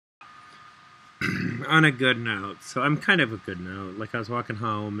on a good note. So I'm kind of a good note. Like I was walking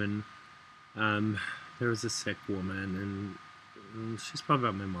home and there was a sick woman and she's probably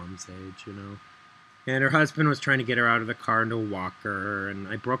about my mom's age, you know. And her husband was trying to get her out of the car into a walker, and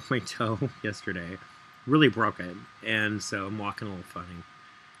I broke my toe yesterday. Really broke it. And so I'm walking a little funny.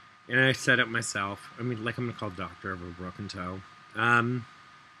 And I set it myself. I mean, like I'm going to call a doctor over a broken toe. I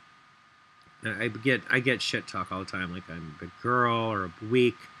get shit talk all the time, like I'm a big girl or a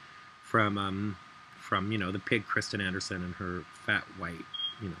weak from you know the pig Kristen Anderson and her fat white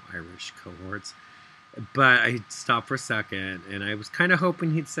Irish cohorts. But I stopped for a second, and I was kind of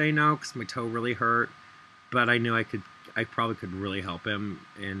hoping he'd say no because my toe really hurt. But I knew I probably could really help him,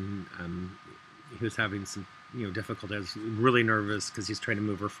 and he was having some difficulty. I was really nervous because he's trying to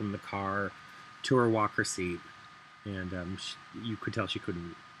move her from the car to her walker seat, and you could tell she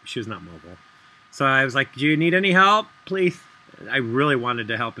was not mobile. So I was like, "Do you need any help, please?" I really wanted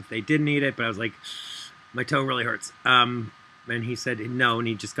to help if they did need it, but I was like, "My toe really hurts." And he said no, and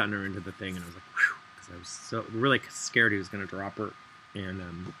he'd just gotten her into the thing, and I was like, "Whew," because I was so really scared he was going to drop her.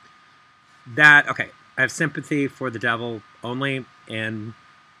 And okay, I have sympathy for the devil only, and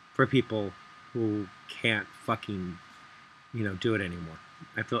for people who can't fucking do it anymore.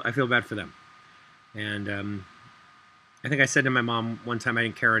 I feel bad for them. And I think I said to my mom one time I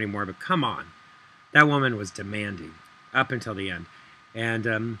didn't care anymore, but come on, that woman was demanding up until the end,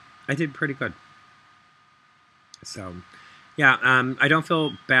 and I did pretty good. So yeah, I don't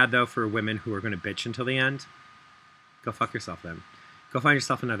feel bad though for women who are going to bitch until the end. Go fuck yourself then. Go find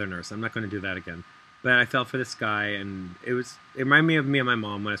yourself another nurse. I'm not going to do that again. But I felt for this guy, and it reminded me of me and my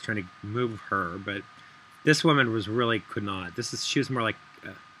mom when I was trying to move her. But this woman could not. She was more like,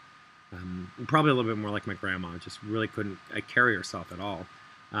 probably a little bit more like my grandma. Just really couldn't carry herself at all.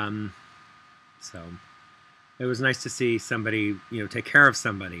 So it was nice to see somebody, take care of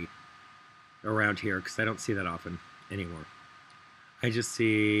somebody around here, because I don't see that often anymore. I just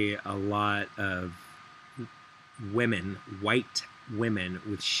see a lot of women, white women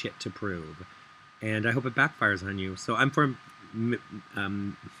with shit to prove. And I hope it backfires on you. So I'm for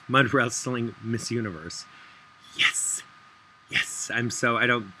mud wrestling Miss Universe. Yes. Yes.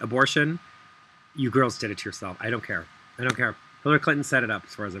 Abortion, you girls did it to yourself. I don't care. Hillary Clinton set it up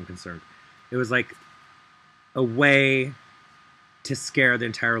as far as I'm concerned. It was like a way to scare the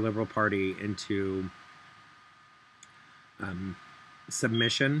entire Liberal Party into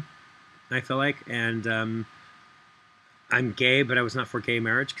submission, I feel like. And I'm gay, but I was not for gay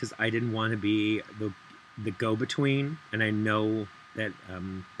marriage because I didn't want to be the go-between. And I know that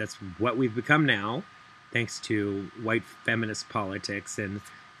that's what we've become now, thanks to white feminist politics and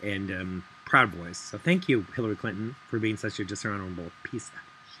Proud Boys. So thank you, Hillary Clinton, for being such a dishonorable piece of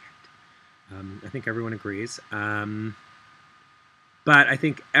shit. I think everyone agrees. But I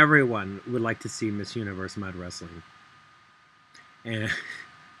think everyone would like to see Miss Universe mud wrestling. And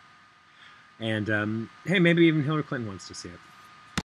hey, maybe even Hillary Clinton wants to see it.